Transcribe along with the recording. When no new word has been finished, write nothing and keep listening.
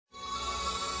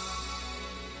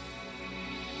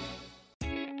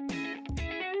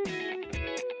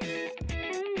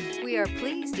We are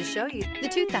pleased to show you the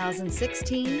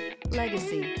 2016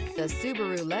 Legacy. The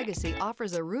Subaru Legacy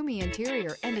offers a roomy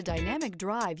interior and a dynamic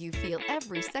drive you feel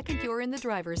every second you're in the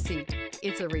driver's seat.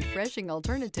 It's a refreshing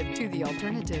alternative to the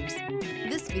alternatives.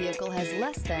 This vehicle has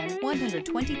less than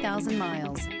 120,000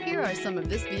 miles. Here are some of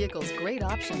this vehicle's great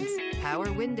options: power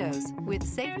windows with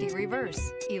safety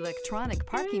reverse, electronic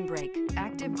parking brake,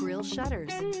 active grille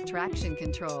shutters, traction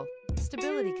control,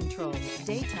 stability control,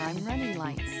 daytime running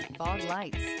lights, fog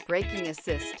lights, braking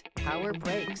assist, power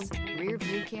brakes, rear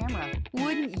view camera.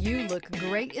 Wouldn't you look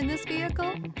great in this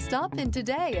vehicle? Stop in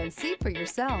today and see for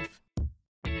yourself.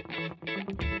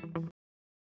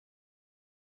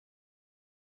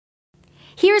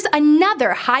 Here's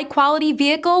another high-quality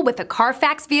vehicle with a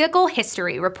Carfax Vehicle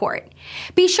History Report.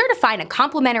 Be sure to find a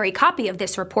complimentary copy of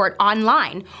this report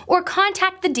online or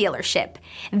contact the dealership.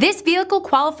 This vehicle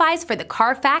qualifies for the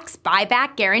Carfax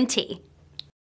Buyback Guarantee.